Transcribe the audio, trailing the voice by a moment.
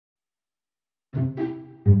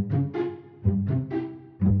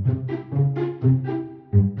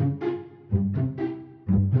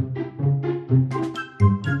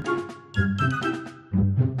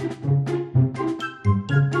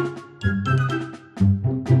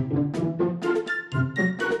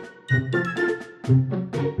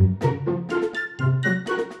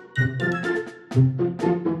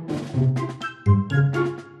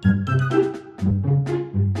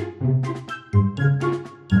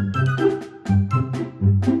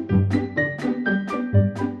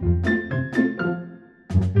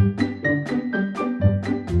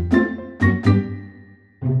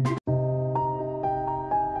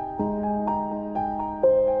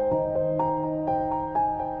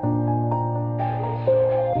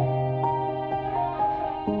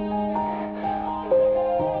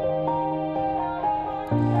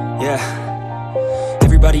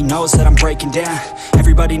Everybody knows that I'm breaking down.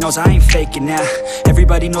 Everybody knows I ain't faking now.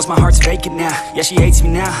 Everybody knows my heart's vacant now. Yeah, she hates me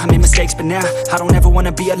now, I made mistakes, but now I don't ever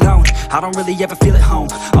wanna be alone. I don't really ever feel at home.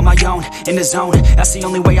 On my own, in the zone, that's the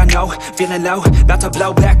only way I know. Feeling low, about to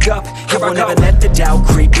blow back up. Here I won't ever let the doubt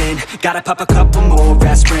creep in. Gotta pop a couple more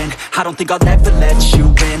aspirin. I don't think I'll ever let you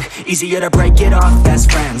in. Easier to break it off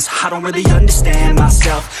best friends. I don't really understand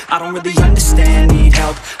myself. I don't really understand, need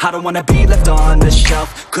help. I don't wanna be left on the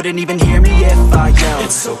shelf. Couldn't even hear me if I yelled.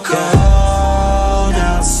 It's so cold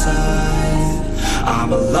outside,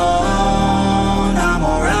 I'm alone, I'm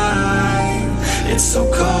alright. It's so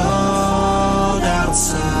cold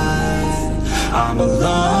outside, I'm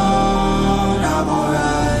alone, I'm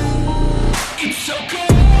alright. It's so cold.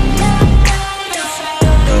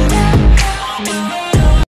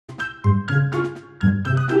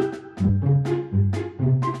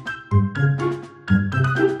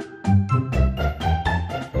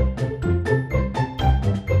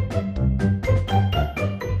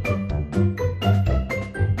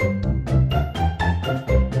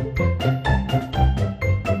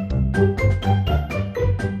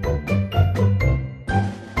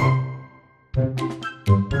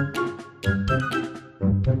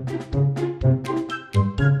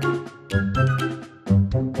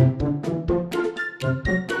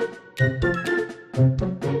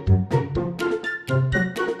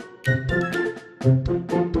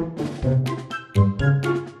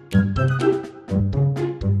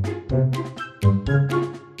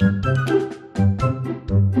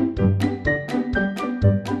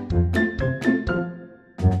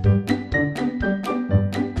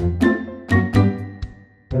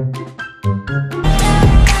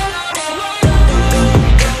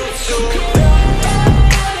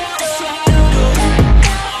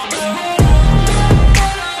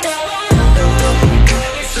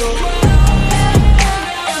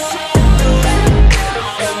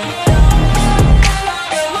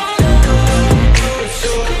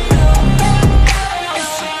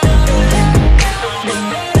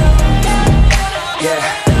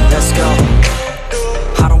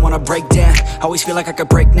 Break down, always feel like I could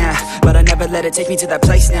break now, but I never let it take me to that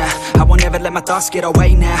place now. I won't ever let my thoughts get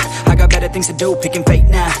away now. I got better things to do, picking fate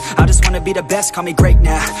now. I just wanna be the best, call me great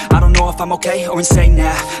now. I don't know if I'm okay or insane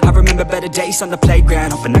now. I remember better days on the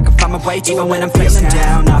playground, hoping I can find my way. Even when I'm feeling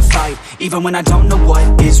down, I fight. Even when I don't know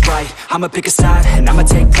what is right, I'ma pick a side and I'ma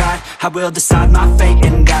take pride. I will decide my fate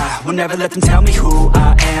and I will never let them tell me who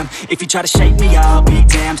I am. If you try to shake me, I'll be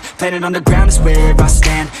damned. Planet on the ground is where I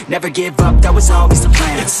stand. Never give up, that was always the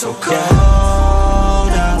plan. It's so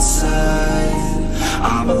cold outside,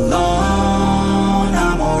 I'm alone,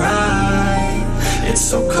 I'm alright. It's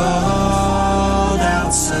so cold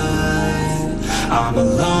outside, I'm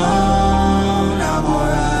alone, I'm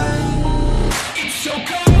alright. It's so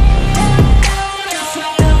cold.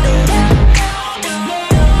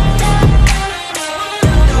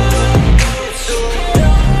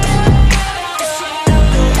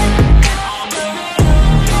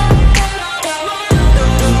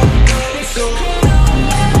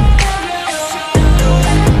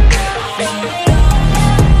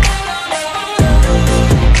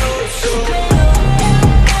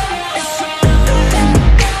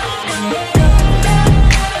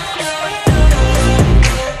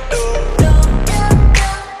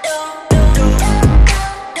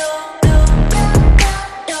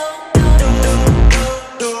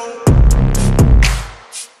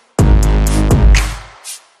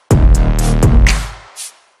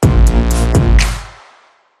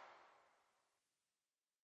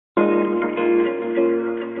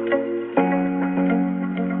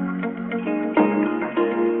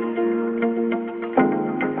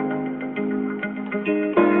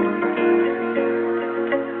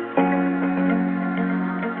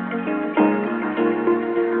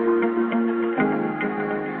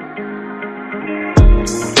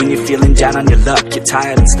 When you're feeling down on your luck, you're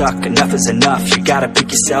tired and stuck, enough is enough. You gotta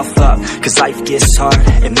pick yourself up, cause life gets hard.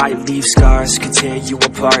 It might leave scars, could tear you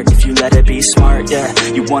apart if you let it be smart, yeah.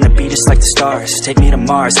 You wanna be just like the stars, take me to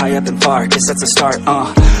Mars, high up and far, guess that's a start,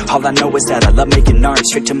 All I know is that I love making art,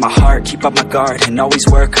 straight to my heart, keep up my guard, and always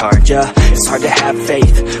work hard, yeah. It's hard to have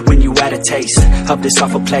faith when you had a taste of this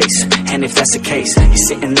awful place, and if that's the case, you're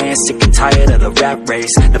sitting there sick and tired of the rat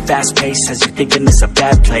race. The fast pace has you thinking it's a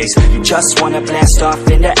bad place. You just wanna blast off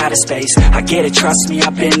into outer space. I get it, trust me,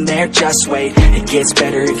 I've been there, just wait. It gets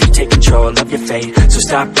better if you take control of your fate. So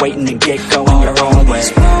stop waiting and get going your own way.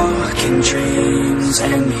 Broken dreams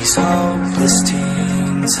and these hopeless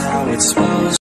teens, how it's supposed